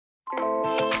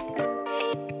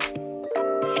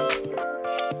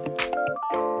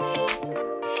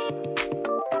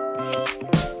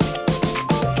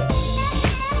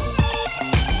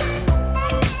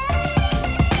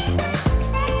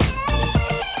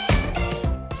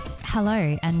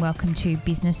Hello and welcome to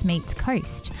Business Meets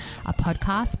Coast, a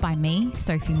podcast by me,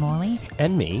 Sophie Morley.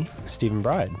 And me, Stephen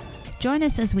Bride. Join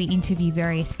us as we interview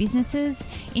various businesses,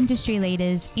 industry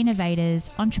leaders, innovators,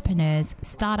 entrepreneurs,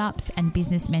 startups and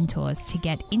business mentors to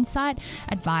get insight,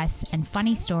 advice and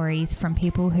funny stories from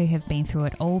people who have been through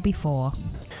it all before.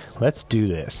 Let's do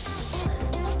this.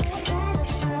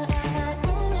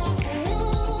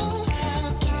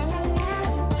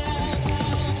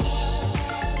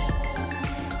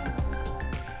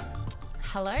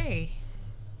 Hello,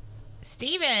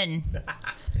 Stephen.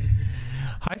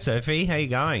 Hi, Sophie. How you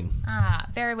going?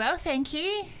 Very well, thank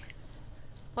you.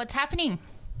 What's happening?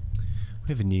 We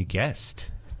have a new guest.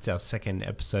 It's our second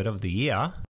episode of the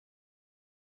year.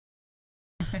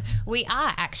 We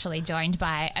are actually joined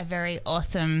by a very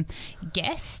awesome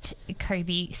guest,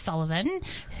 Kobe Sullivan,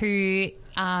 who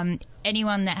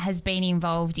anyone that has been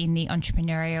involved in the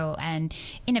entrepreneurial and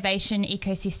innovation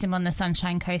ecosystem on the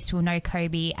Sunshine Coast will know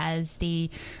Kobe as the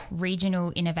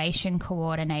Regional Innovation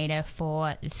Coordinator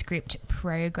for the Script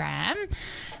program.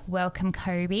 Welcome,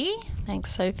 Kobe.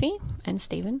 Thanks, Sophie and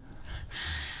Stephen.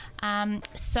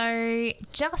 So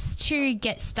just to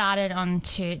get started on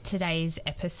to today's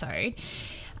episode,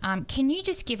 can you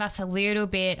just give us a little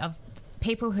bit of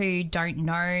people who don't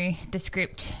know the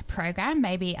Script program,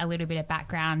 maybe a little bit of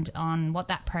background on what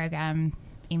that program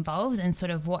involves and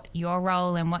sort of what your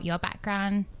role and what your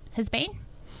background has been?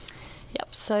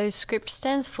 Yep, so Script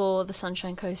stands for the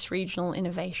Sunshine Coast Regional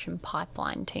Innovation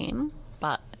Pipeline Team,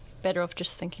 but better off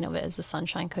just thinking of it as the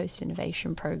Sunshine Coast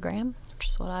Innovation Program, which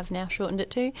is what I've now shortened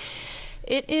it to.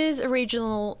 It is a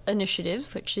regional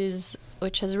initiative which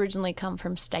has originally come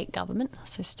from state government.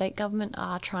 So state government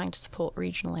are trying to support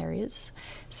regional areas.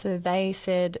 So they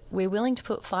said, we're willing to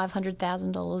put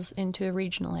 $500,000 into a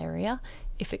regional area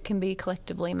if it can be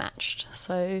collectively matched.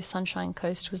 So Sunshine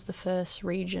Coast was the first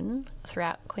region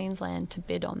throughout Queensland to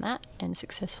bid on that and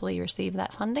successfully receive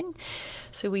that funding.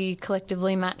 So we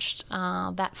collectively matched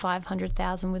that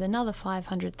 $500,000 with another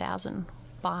 $500,000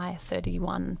 by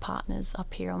 31 partners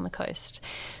up here on the coast.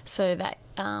 So that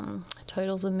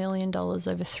totals $1 million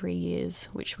over 3 years,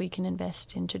 which we can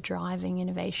invest into driving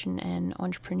innovation and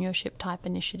entrepreneurship type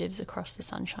initiatives across the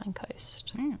Sunshine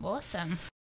Coast. Awesome.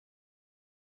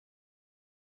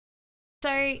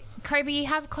 So, Kobe, you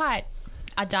have quite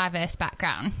a diverse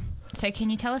background. So can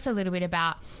you tell us a little bit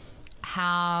about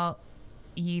how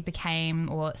you became,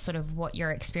 or sort of what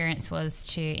your experience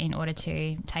was in order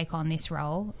to take on this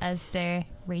role as the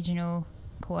regional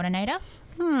coordinator?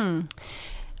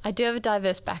 I do have a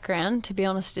diverse background. To be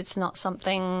honest, it's not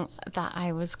something that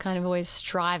I was kind of always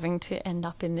striving to end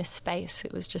up in this space.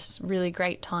 It was just really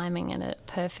great timing and a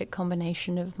perfect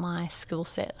combination of my skill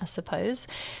set, I suppose.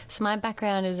 So my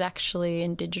background is actually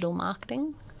in digital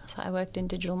marketing. So I worked in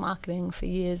digital marketing for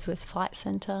years with Flight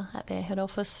Centre at their head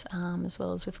office, as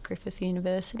well as with Griffith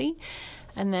University,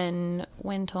 and then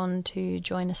went on to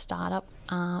join a startup,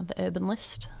 the Urban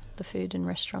List, the food and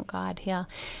restaurant guide here,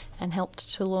 and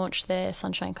helped to launch their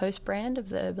Sunshine Coast brand of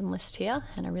the Urban List here,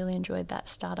 and I really enjoyed that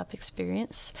startup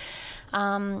experience.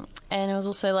 And I was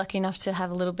also lucky enough to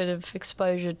have a little bit of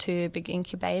exposure to a big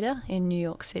incubator in New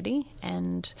York City,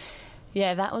 and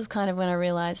yeah, that was kind of when I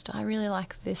realised I really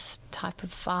like this type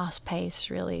of fast-paced,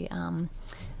 really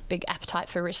big appetite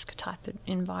for risk type of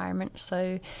environment.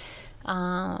 So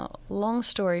long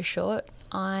story short,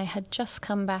 I had just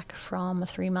come back from a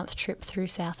 3-month trip through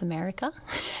South America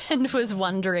and was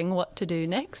wondering what to do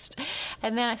next.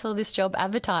 And then I saw this job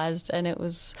advertised, and it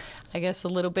was, I guess, a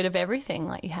little bit of everything.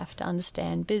 Like, you have to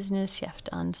understand business, you have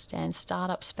to understand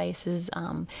startup spaces,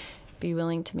 be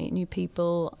willing to meet new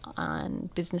people,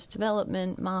 and business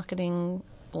development, marketing,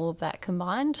 all of that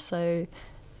combined. So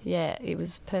yeah, it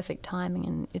was perfect timing,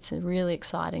 and it's a really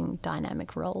exciting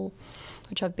dynamic role,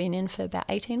 which I've been in for about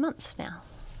 18 months now.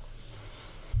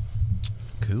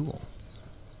 Cool.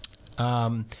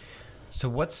 So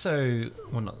what's so,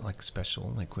 well, not like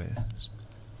special, like we're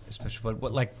special, but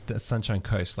what, like the Sunshine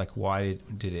Coast, like why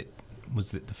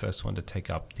was it the first one to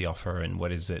take up the offer, and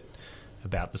what is it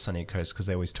about the Sunny Coast? Because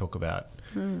they always talk about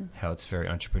how it's very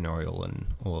entrepreneurial and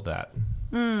all of that.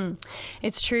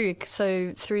 It's true.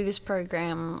 So through this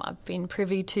program, I've been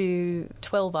privy to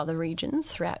 12 other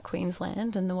regions throughout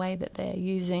Queensland and the way that they're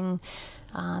using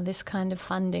this kind of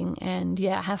funding. And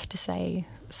yeah, I have to say,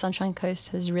 Sunshine Coast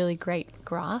has really great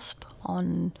grasp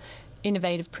on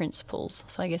innovative principles.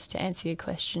 So I guess to answer your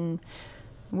question,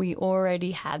 we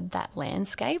already had that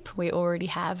landscape. We already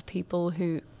have people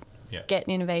who get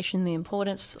innovation, the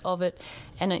importance of it,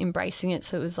 and embracing it.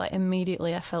 So it was like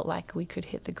immediately I felt like we could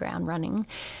hit the ground running.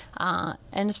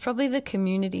 And it's probably the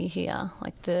community here,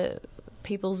 like the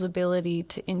people's ability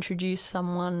to introduce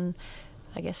someone,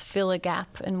 I guess, fill a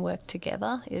gap and work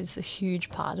together is a huge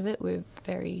part of it. We're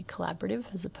very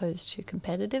collaborative as opposed to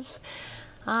competitive.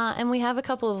 And we have a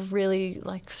couple of really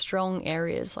strong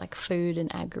areas like food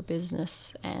and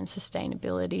agribusiness and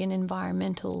sustainability and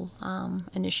environmental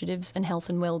initiatives and health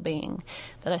and well-being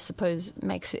that I suppose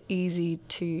makes it easy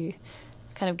to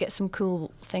kind of get some cool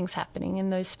things happening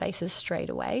in those spaces straight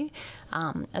away,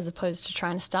 as opposed to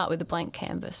trying to start with a blank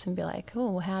canvas and be like,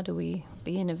 oh, how do we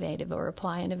be innovative or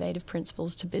apply innovative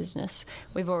principles to business?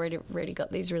 We've already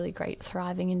got these really great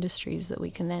thriving industries that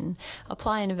we can then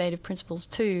apply innovative principles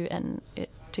to, and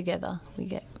together we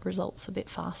get results a bit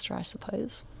faster, I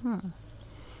suppose.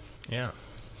 Yeah.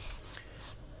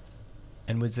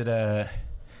 And was it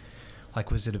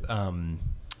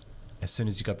as soon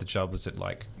as you got the job, was it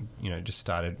just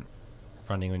started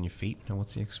running on your feet? And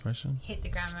what's the expression? Hit the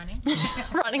ground running.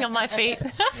 Running on my feet.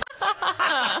 Did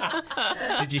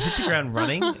you hit the ground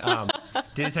running?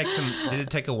 Did it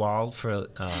take a while for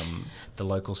the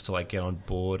locals to get on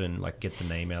board and get the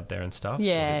name out there and stuff?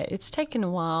 Yeah, it's taken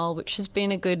a while, which has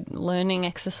been a good learning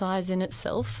exercise in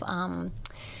itself.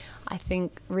 I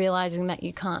think realising that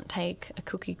you can't take a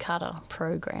cookie cutter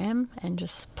program and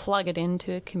just plug it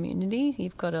into a community.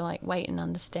 You've got to wait and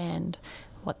understand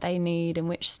what they need and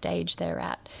which stage they're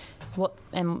at,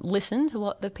 and listen to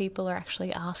what the people are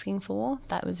actually asking for.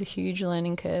 That was a huge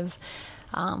learning curve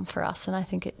for us, and I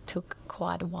think it took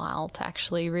quite a while to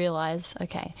actually realise,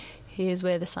 okay, here's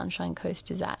where the Sunshine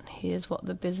Coast is at, here's what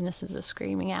the businesses are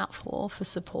screaming out for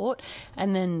support,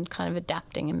 and then kind of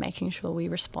adapting and making sure we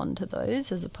respond to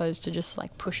those as opposed to just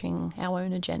pushing our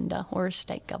own agenda or a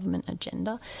state government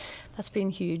agenda. That's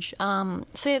been huge. So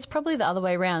yeah, it's probably the other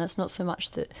way around. It's not so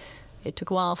much that it took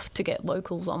a while to get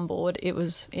locals on board.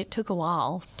 It took a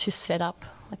while to set up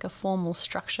a formal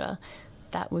structure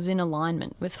that was in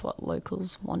alignment with what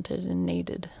locals wanted and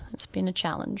needed. It's been a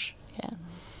challenge, yeah.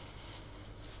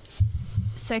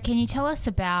 So can you tell us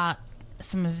about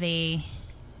some of the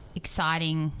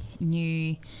exciting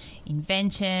new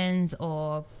inventions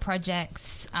or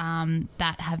projects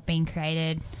that have been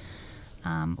created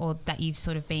or that you've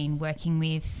sort of been working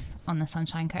with on the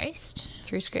Sunshine Coast?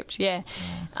 Through Script, yeah.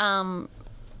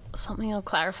 Something I'll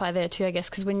clarify there too, I guess,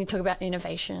 because when you talk about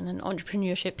innovation and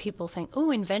entrepreneurship, people think, oh,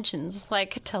 inventions.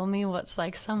 Tell me what's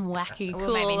some wacky,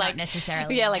 cool, maybe not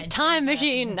necessarily. Yeah, time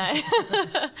machine. No,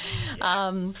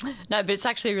 no, but it's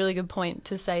actually a really good point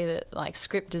to say that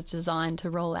Script is designed to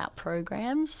roll out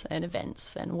programs and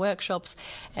events and workshops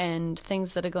and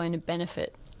things that are going to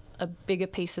benefit a bigger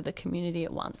piece of the community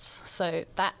at once. So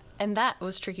that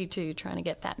was tricky too, trying to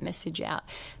get that message out,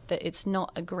 that it's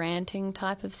not a granting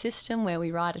type of system where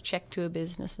we write a check to a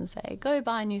business and say, go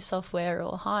buy new software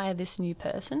or hire this new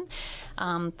person.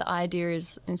 The idea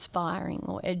is inspiring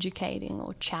or educating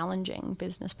or challenging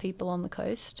business people on the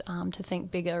coast to think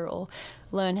bigger or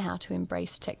learn how to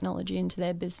embrace technology into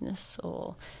their business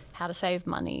or how to save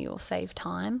money or save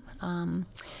time.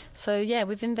 So yeah,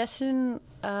 we've invested in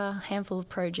a handful of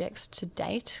projects to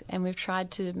date, and we've tried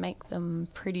to make them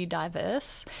pretty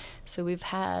diverse. So we've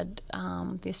had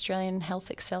the Australian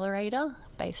Health Accelerator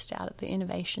based out at the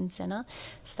Innovation Centre.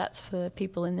 So that's for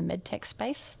people in the medtech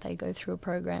space. They go through a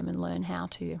program and learn how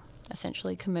to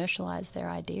essentially commercialise their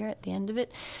idea at the end of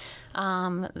it.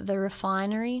 The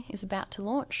Refinery is about to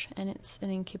launch, and it's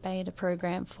an incubator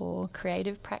program for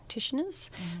creative practitioners.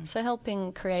 So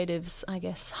helping creatives, I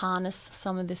guess, harness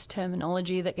some of this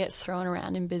terminology that gets thrown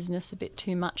around in business a bit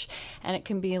too much, and it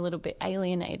can be a little bit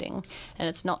alienating, and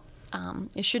it's not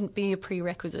it shouldn't be a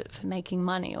prerequisite for making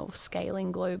money or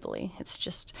scaling globally. It's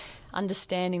just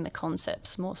understanding the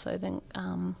concepts more so than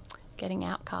getting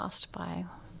outcast by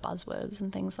buzzwords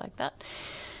and things like that.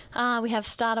 We have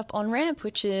Startup On-Ramp,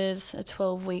 which is a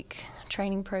 12-week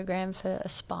training program for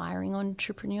aspiring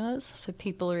entrepreneurs, so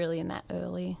people really in that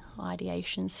early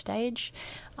ideation stage.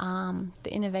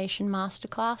 The Innovation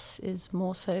Masterclass is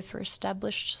more so for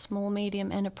established small,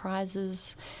 medium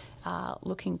enterprises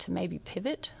looking to maybe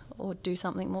pivot or do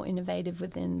something more innovative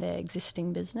within their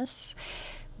existing business.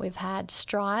 We've had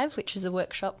Strive, which is a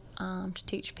workshop to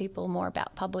teach people more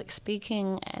about public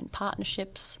speaking and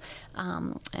partnerships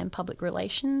and public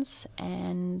relations.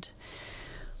 And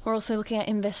we're also looking at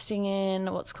investing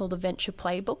in what's called a venture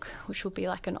playbook, which will be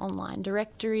an online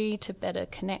directory to better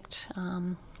connect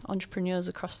entrepreneurs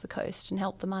across the coast and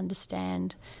help them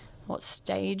understand what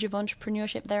stage of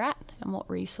entrepreneurship they're at and what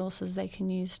resources they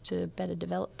can use to better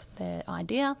develop their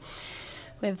idea.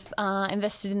 We've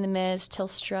invested in the Mayor's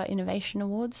Telstra Innovation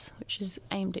Awards, which is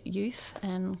aimed at youth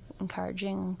and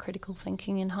encouraging critical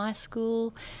thinking in high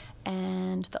school.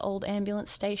 And the old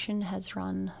ambulance station has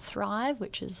run Thrive,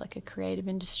 which is like a creative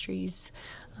industries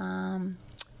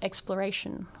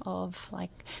exploration of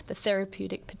like the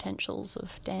therapeutic potentials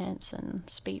of dance and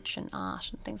speech and art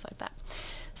and things like that.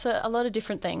 So a lot of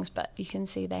different things, but you can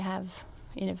see they have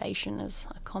innovation as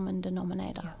a common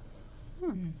denominator.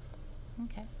 Yeah.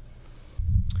 Okay.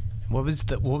 What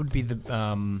would be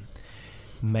the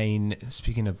main,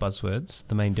 speaking of buzzwords,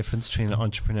 the main difference between an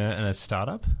entrepreneur and a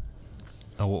startup?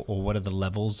 Or what are the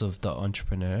levels of the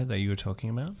entrepreneur that you were talking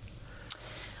about?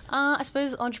 I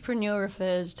suppose entrepreneur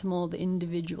refers to more the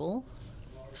individual.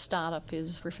 Startup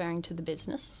is referring to the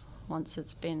business once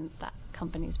that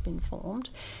company's been formed.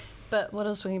 But what I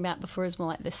was talking about before is more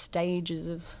like the stages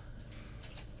of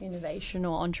innovation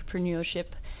or entrepreneurship.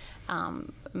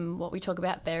 What we talk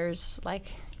about there is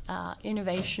like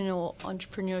innovation or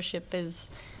entrepreneurship is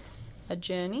a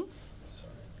journey.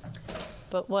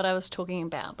 But what I was talking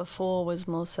about before was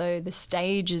more so the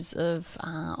stages of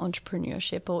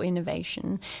entrepreneurship or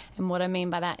innovation. And what I mean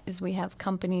by that is we have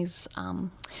companies,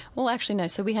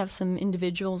 so we have some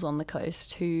individuals on the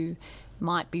coast who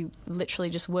might be literally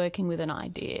just working with an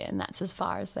idea, and that's as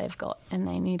far as they've got. And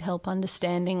they need help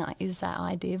understanding, like, is that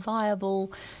idea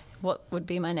viable? What would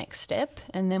be my next step?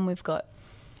 And then we've got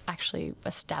actually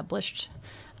established,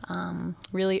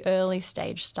 really early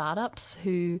stage startups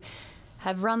who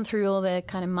have run through all their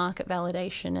kind of market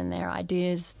validation and their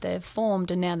ideas they've formed,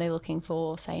 and now they're looking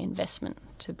for, say, investment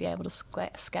to be able to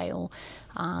scale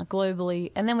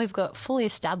globally. And then we've got fully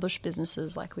established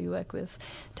businesses, like we work with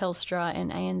Telstra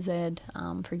and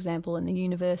ANZ, for example, and the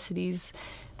universities.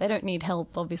 They don't need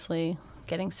help, obviously,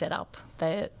 getting set up.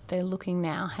 They're looking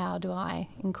now, how do I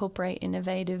incorporate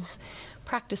innovative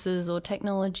practices or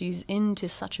technologies into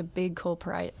such a big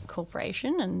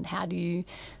corporation, and how do you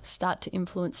start to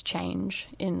influence change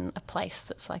in a place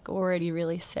that's like already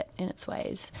really set in its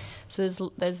ways.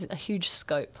 So there's a huge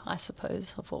scope, I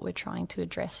suppose, of what we're trying to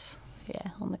address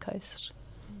here on the coast.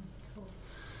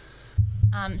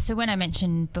 So when I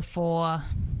mentioned before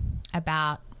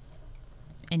about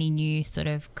any new sort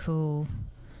of cool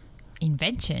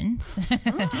inventions,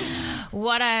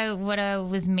 what I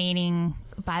was meaning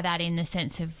by that, in the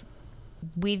sense of,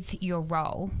 with your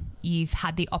role, you've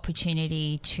had the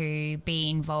opportunity to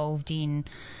be involved in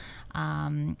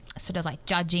sort of like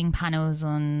judging panels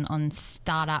on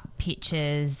startup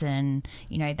pitches and,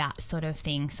 you know, that sort of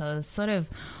thing. So I was sort of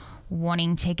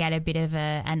wanting to get a bit of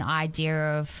an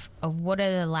idea of what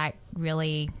are the like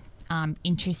really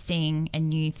interesting and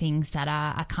new things that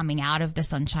are coming out of the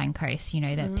Sunshine Coast, you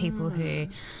know, that people who,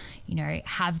 you know,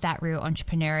 have that real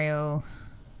entrepreneurial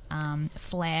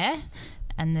flair,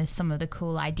 and there's some of the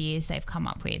cool ideas they've come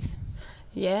up with.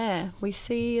 Yeah, we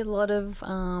see a lot of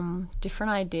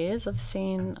different ideas.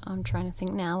 I'm trying to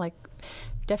think now, like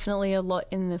definitely a lot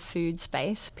in the food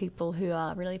space, people who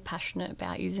are really passionate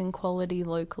about using quality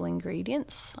local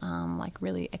ingredients, like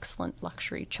really excellent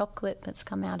luxury chocolate that's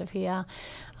come out of here,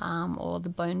 or the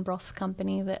bone broth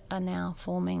company that are now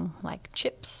forming like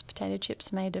potato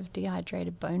chips made of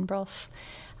dehydrated bone broth.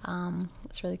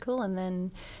 It's really cool. And then,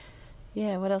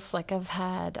 yeah, what else? Like, I've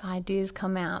had ideas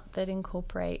come out that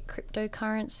incorporate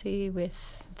cryptocurrency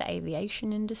with the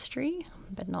aviation industry,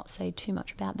 but not say too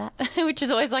much about that, which is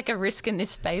always like a risk in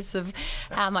this space of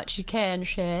how much you can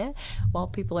share while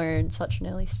people are in such an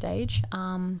early stage.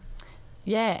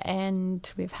 Yeah,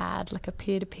 and we've had like a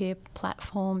peer-to-peer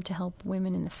platform to help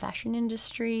women in the fashion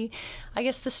industry. I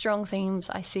guess the strong themes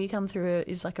I see come through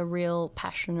is like a real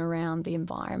passion around the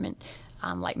environment,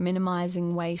 like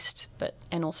minimising waste,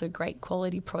 and also great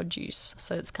quality produce.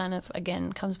 So it's kind of,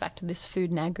 again, comes back to this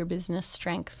food and agribusiness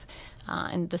strength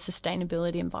and the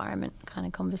sustainability environment kind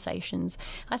of conversations.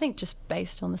 I think just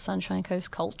based on the Sunshine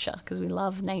Coast culture, because we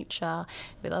love nature,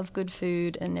 we love good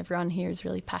food, and everyone here is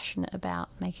really passionate about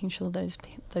making sure those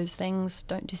things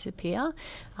don't disappear.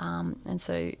 And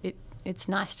so it's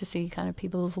nice to see kind of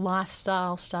people's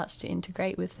lifestyle starts to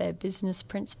integrate with their business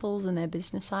principles and their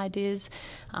business ideas,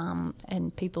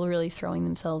 and people are really throwing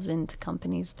themselves into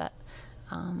companies that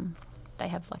they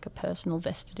have like a personal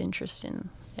vested interest in.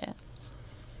 Yeah.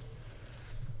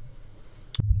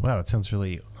 Wow, that sounds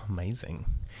really amazing.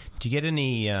 Do you get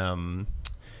any,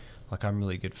 like, I'm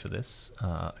really good for this,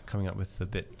 coming up with a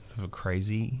bit of a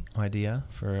crazy idea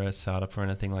for a startup or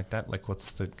anything like that? Like,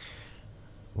 what's the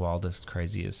wildest,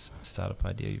 craziest startup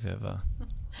idea you've ever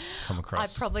come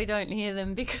across? I probably don't hear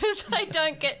them because I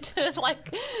don't get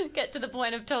to the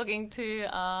point of talking to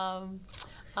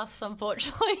us,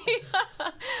 unfortunately.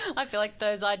 I feel like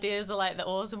those ideas are like the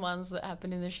awesome ones that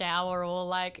happen in the shower or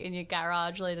like in your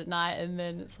garage late at night, and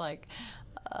then it's like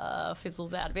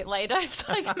fizzles out a bit later. It's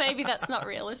like maybe that's not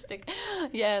realistic.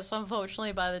 Yes,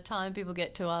 unfortunately, by the time people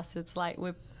get to us, it's like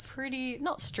we're pretty,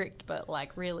 not strict, but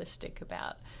like realistic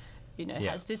about, you know,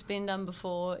 has this been done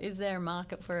before? Is there a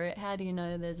market for it? How do you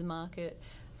know there's a market?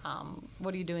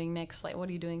 What are you doing next? Like, what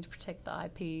are you doing to protect the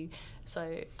IP?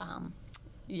 So,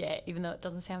 yeah, even though it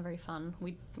doesn't sound very fun,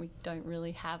 we don't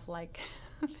really have like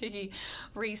the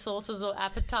resources or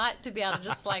appetite to be able to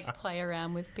just like play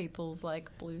around with people's like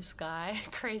blue sky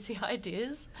crazy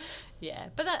ideas. Yeah,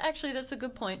 but that's a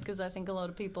good point, because I think a lot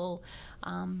of people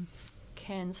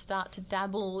can start to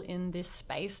dabble in this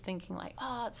space thinking like,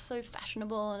 oh, it's so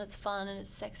fashionable and it's fun and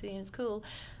it's sexy and it's cool.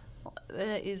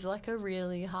 There is like a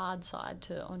really hard side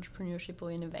to entrepreneurship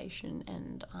or innovation,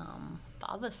 and the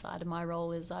other side of my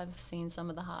role is I've seen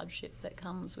some of the hardship that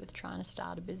comes with trying to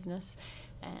start a business,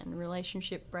 and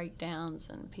relationship breakdowns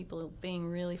and people being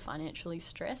really financially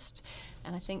stressed.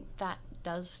 And I think that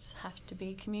does have to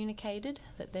be communicated,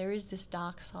 that there is this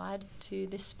dark side to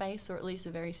this space, or at least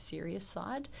a very serious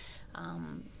side.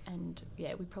 And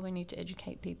yeah, we probably need to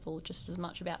educate people just as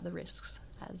much about the risks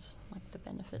as like the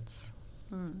benefits.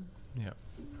 Yeah.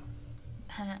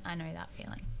 I know that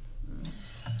feeling.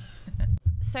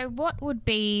 So what would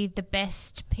be the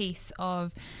best piece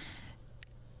of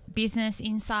business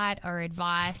insight or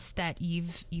advice that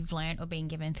you've learned or been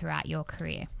given throughout your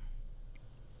career?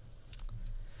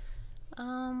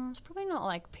 It's probably not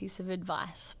like a piece of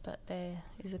advice, but there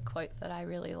is a quote that I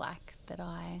really like that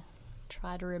I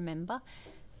try to remember,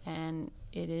 and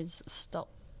it is, stop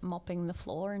mopping the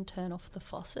floor and turn off the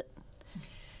faucet.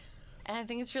 And I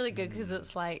think it's really good because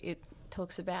it's like, it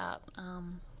talks about,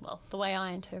 well, the way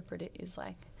I interpret it is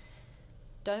like,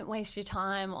 don't waste your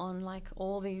time on like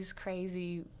all these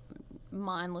crazy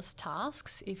mindless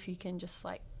tasks if you can just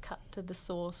like cut to the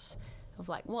source of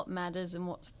like what matters and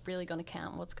what's really going to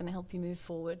count, what's going to help you move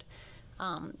forward.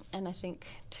 And I think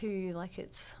too, like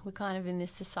we're kind of in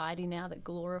this society now that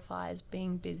glorifies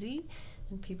being busy,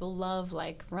 and people love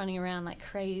like running around like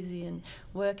crazy and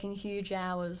working huge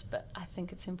hours. But I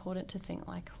think it's important to think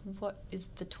like, what is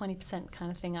the 20%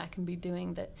 kind of thing I can be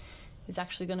doing that is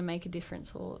actually going to make a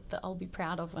difference, or that I'll be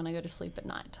proud of when I go to sleep at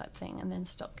night type thing, and then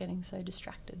stop getting so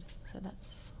distracted. So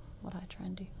that's what I try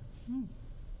and do.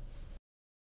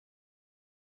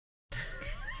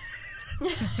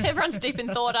 Everyone's deep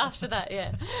in thought after that,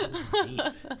 yeah.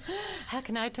 How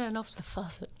can I turn off the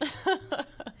faucet?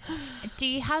 Do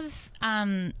you have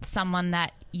someone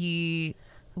that you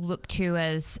look to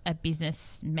as a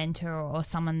business mentor, or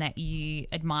someone that you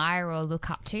admire or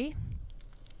look up to?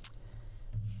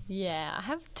 Yeah, I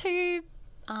have two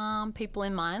people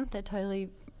in mind. They're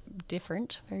totally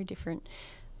different, very different.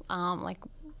 Like,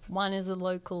 one is a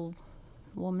local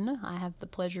woman I have the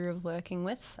pleasure of working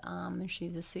with, and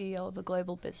she's a CEO of a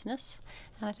global business,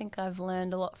 and I think I've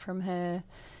learned a lot from her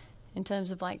in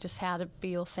terms of like just how to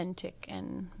be authentic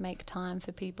and make time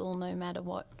for people, no matter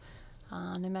what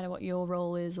your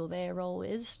role is or their role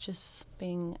is, just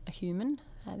being a human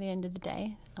at the end of the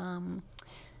day.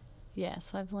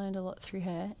 So I've learned a lot through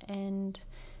her. And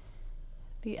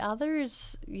the other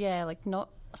is like not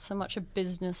so much a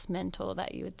business mentor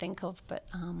that you would think of, but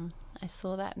I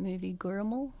saw that movie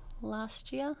Gurrumul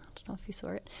last year. I don't know if you saw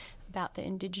it, about the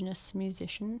Indigenous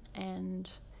musician, and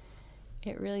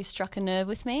it really struck a nerve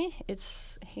with me. It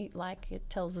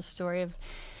tells the story of,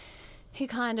 he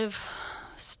kind of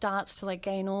starts to like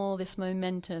gain all this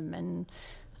momentum and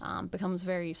becomes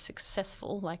very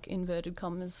successful, like inverted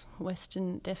commas,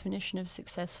 Western definition of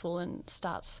successful, and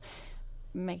starts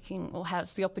making, or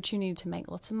has the opportunity to make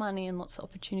lots of money, and lots of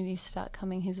opportunities start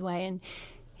coming his way, and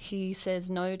he says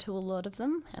no to a lot of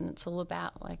them. And it's all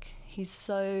about like, he's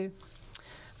so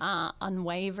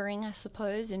unwavering, I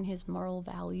suppose, in his moral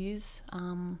values,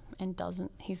 and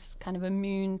he's kind of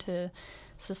immune to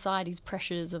society's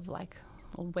pressures of like,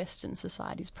 or Western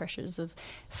society's pressures of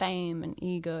fame and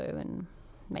ego and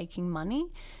making money.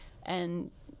 And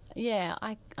yeah,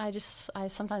 I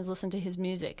sometimes listen to his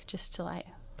music just to like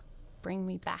bring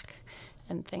me back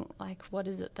and think like, what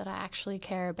is it that I actually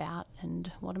care about, and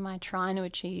what am I trying to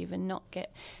achieve, and not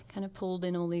get kind of pulled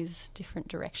in all these different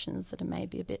directions that are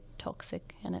maybe a bit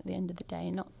toxic and at the end of the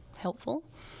day not helpful.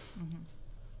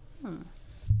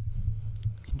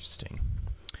 Interesting.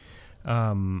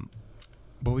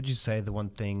 What would you say the one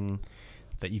thing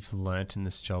that you've learnt in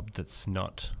this job that's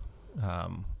not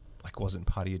like wasn't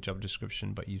part of your job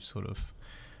description, but you've sort of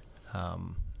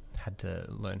had to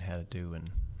learn how to do and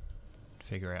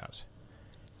figure out?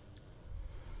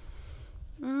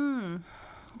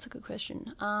 That's a good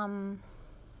question.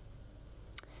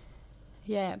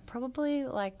 Yeah, probably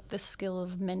like the skill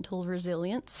of mental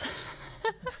resilience.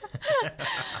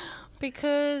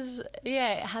 Because,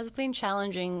 yeah, it has been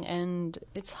challenging and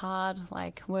it's hard,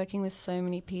 like, working with so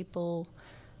many people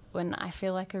when I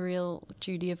feel like a real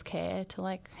duty of care to,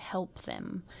 like, help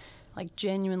them. Like,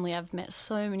 genuinely, I've met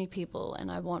so many people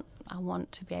and I want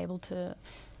to be able to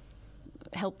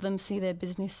help them see their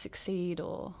business succeed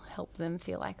or help them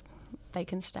feel like they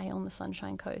can stay on the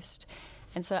Sunshine Coast.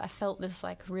 And so I felt this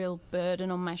like real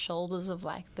burden on my shoulders of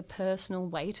like the personal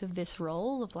weight of this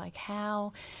role of like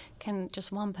how can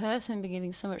just one person be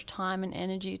giving so much time and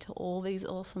energy to all these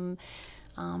awesome,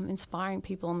 inspiring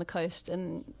people on the coast.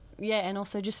 And yeah, and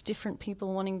also just different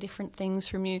people wanting different things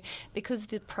from you, because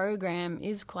the program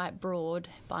is quite broad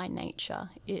by nature.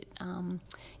 It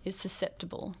is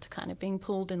susceptible to kind of being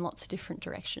pulled in lots of different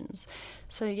directions.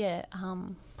 So yeah,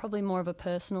 probably more of a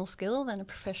personal skill than a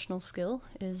professional skill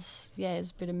is a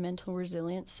bit of mental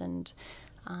resilience. And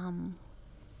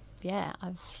yeah,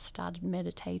 I've started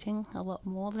meditating a lot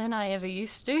more than I ever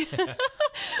used to,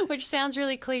 which sounds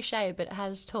really cliche, but it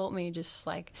has taught me just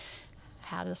like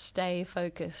how to stay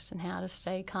focused and how to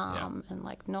stay calm and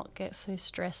like not get so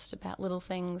stressed about little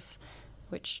things,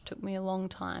 which took me a long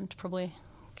time to probably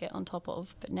get on top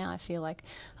of. But now I feel like,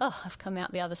 I've come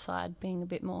out the other side being a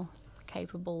bit more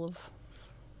capable of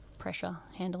pressure,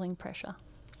 handling pressure.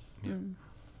 Yeah.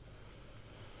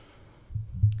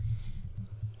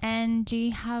 And do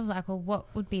you have like, or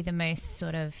what would be the most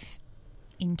sort of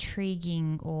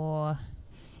intriguing or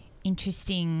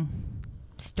interesting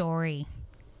story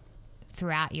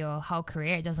throughout your whole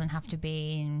career? It doesn't have to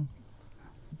be in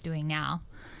doing now,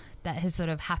 that has sort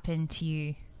of happened to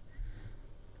you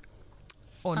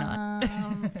or not.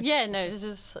 Yeah, no, this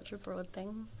is such a broad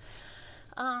thing.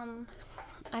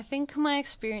 I think my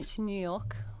experience in New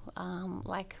York,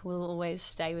 like, will always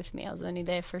stay with me. I was only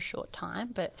there for a short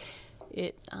time, but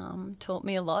it taught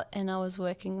me a lot, and I was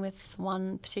working with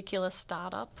one particular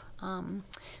startup.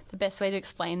 The best way to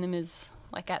explain them is,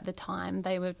 like, at the time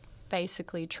they were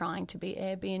basically trying to be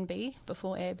Airbnb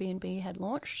before Airbnb had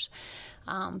launched,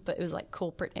 but it was like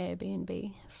corporate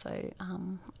Airbnb, so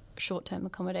short-term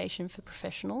accommodation for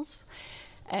professionals.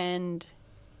 And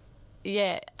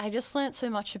yeah, I just learnt so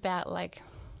much about like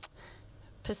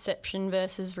perception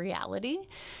versus reality.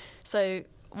 So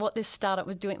what this startup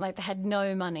was doing, like, they had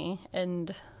no money,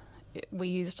 and we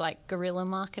used like guerrilla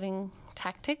marketing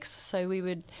tactics. So we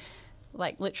would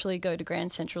like literally go to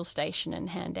Grand Central Station and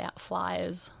hand out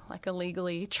flyers, like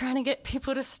illegally trying to get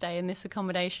people to stay in this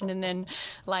accommodation. And then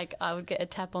like I would get a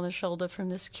tap on the shoulder from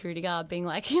the security guard being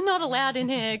like, "You're not allowed in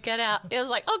here, get out." It was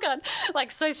like, oh God,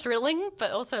 like so thrilling,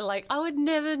 but also like I would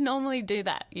never normally do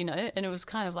that, you know? And it was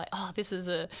kind of like, oh, this is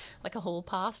a hall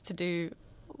pass to do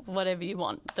whatever you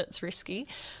want that's risky.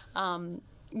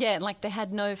 Yeah, like they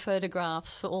had no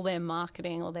photographs for all their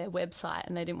marketing or their website,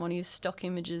 and they didn't want to use stock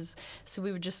images. So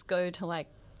we would just go to like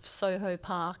Soho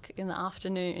Park in the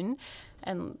afternoon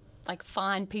and like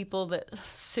find people that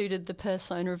suited the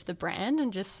persona of the brand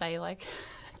and just say like,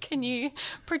 "Can you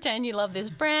pretend you love this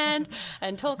brand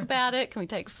and talk about it? Can we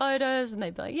take photos?" And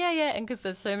they'd be like, yeah. And because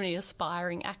there's so many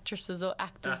aspiring actresses or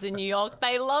actors in New York,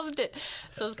 they loved it.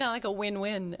 So it was kind of like a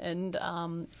win-win. And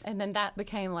then that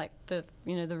became like the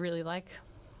really like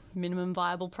minimum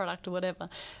viable product or whatever,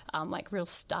 like real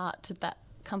start to that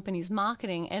company's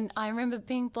marketing. And I remember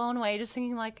being blown away, just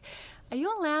thinking like, are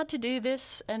you allowed to do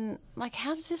this? And like,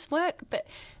 how does this work? But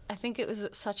I think it was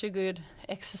such a good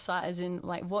exercise in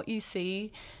like what you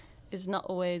see is not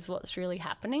always what's really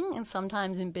happening. And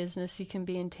sometimes in business you can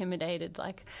be intimidated,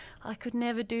 like, I could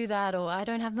never do that, or I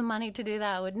don't have the money to do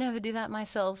that, I would never do that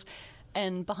myself.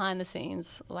 And behind the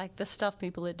scenes, like the stuff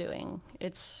people are doing,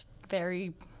 it's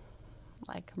very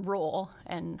like raw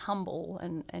and humble,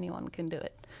 and anyone can do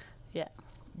it. Yeah.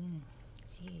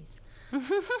 Jeez.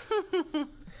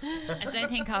 I don't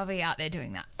think I'll be out there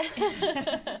doing that.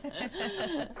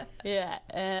 Yeah.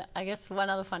 I guess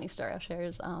one other funny story I'll share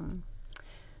is when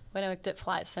I worked at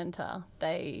Flight Centre,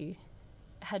 they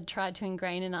had tried to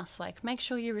ingrain in us like, make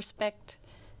sure you respect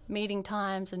meeting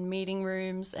times and meeting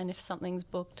rooms, and if something's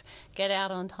booked, get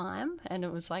out on time. And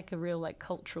it was like a real like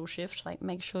cultural shift, like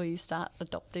make sure you start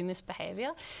adopting this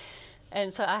behaviour.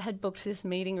 And so I had booked this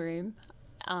meeting room.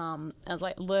 I was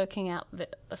like lurking out the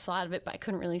side of it, but I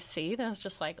couldn't really see. There was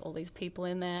just like all these people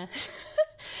in there.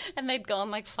 And they'd gone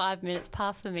like 5 minutes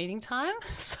past the meeting time.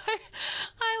 So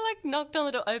I like knocked on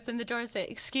the door, opened the door and said,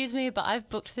 "Excuse me, but I've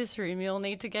booked this room. You'll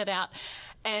need to get out."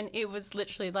 And it was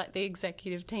literally like the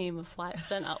executive team of Flight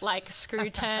Centre, like Screw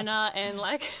Turner and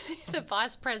like the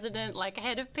vice president, like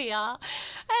head of PR.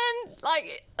 And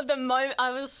like the moment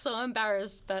I was so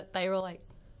embarrassed, but they were like,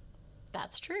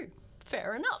 "That's true.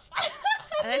 Fair enough."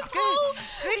 That's good.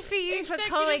 Good for you for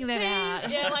calling them out.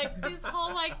 Yeah, like this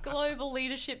whole like global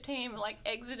leadership team like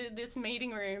exited this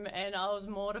meeting room and I was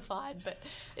mortified. But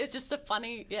it was just a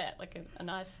funny, like a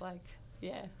nice like,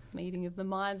 meeting of the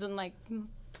minds and like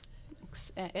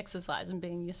exercise and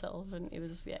being yourself. And it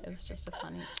was just a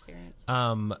funny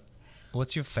experience.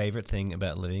 What's your favourite thing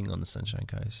about living on the Sunshine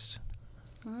Coast?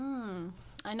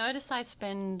 I notice I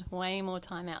spend way more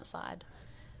time outside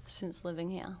since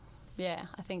living here. Yeah,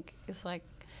 I think it's like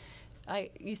I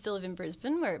used to live in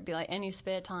Brisbane where it'd be like any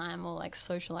spare time or like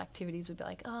social activities would be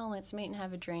like, oh, let's meet and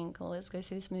have a drink or let's go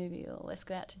see this movie or let's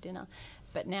go out to dinner.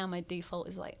 But now my default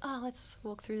is like, oh, let's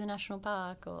walk through the national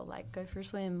park or like go for a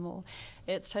swim, or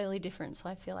it's totally different. So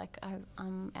I feel like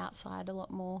I'm outside a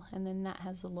lot more, and then that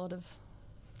has a lot of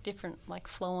different like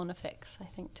flow-on effects, I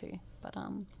think, too. But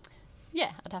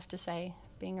I'd have to say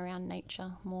being around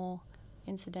nature more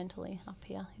incidentally up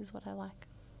here is what I like.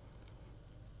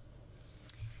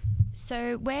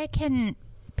 So where can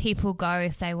people go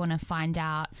if they want to find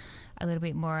out a little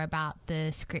bit more about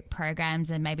the Script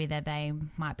programs and maybe that they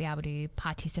might be able to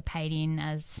participate in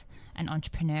as an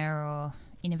entrepreneur or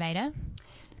innovator?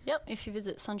 Yep, if you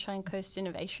visit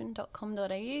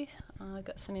sunshinecoastinnovation.com.au, I've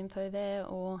got some info there,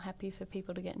 or happy for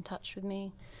people to get in touch with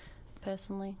me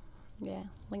personally. Yeah,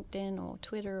 LinkedIn or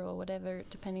Twitter or whatever,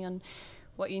 depending on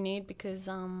what you need, because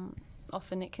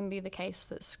often it can be the case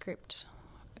that Script,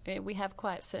 we have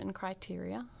quite certain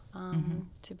criteria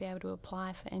to be able to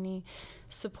apply for any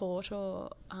support or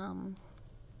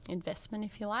investment,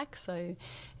 if you like. So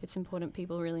it's important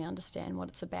people really understand what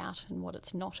it's about and what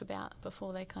it's not about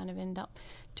before they kind of end up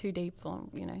too deep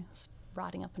on,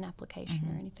 writing up an application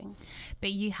or anything.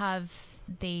 But you have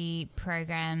the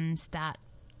programs that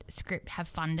Script have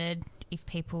funded if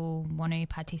people want to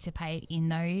participate in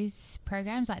those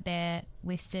programs, like they're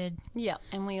listed. Yeah,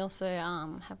 and we also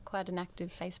have quite an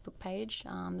active Facebook page,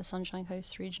 the Sunshine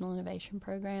Coast Regional Innovation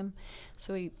Program.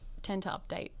 So we tend to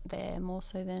update there more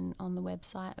so than on the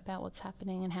website about what's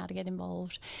happening and how to get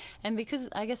involved. And because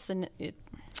I guess the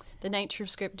nature of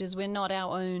Script is we're not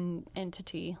our own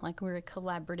entity, like we're a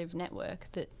collaborative network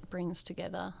that brings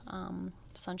together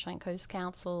Sunshine Coast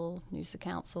Council, Noosa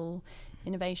Council,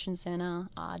 Innovation Centre,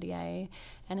 RDA,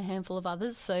 and a handful of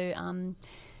others. So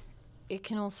it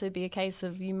can also be a case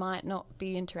of you might not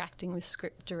be interacting with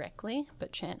Script directly,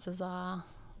 but chances are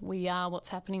we are what's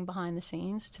happening behind the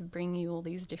scenes to bring you all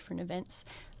these different events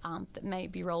that may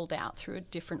be rolled out through a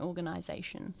different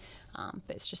organisation.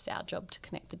 But it's just our job to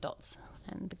connect the dots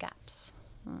and the gaps.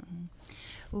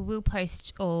 Well, we'll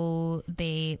post all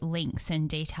the links and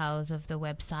details of the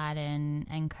website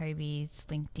and Kobe's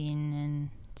LinkedIn and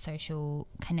social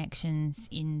connections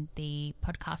in the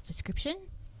podcast description.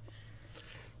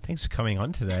 Thanks for coming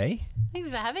on today. Thanks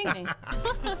for having me.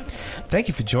 Thank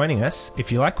you for joining us.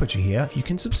 If you like what you hear, you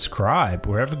can subscribe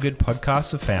wherever good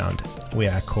podcasts are found. We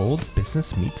are called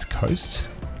Business Meets Coast.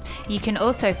 You can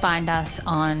also find us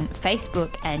on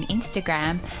Facebook and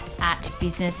Instagram at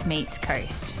Business Meets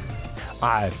Coast.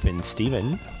 I've been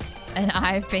Stephen. And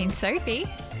I've been Sophie.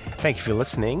 Thank you for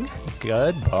listening.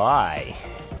 Goodbye.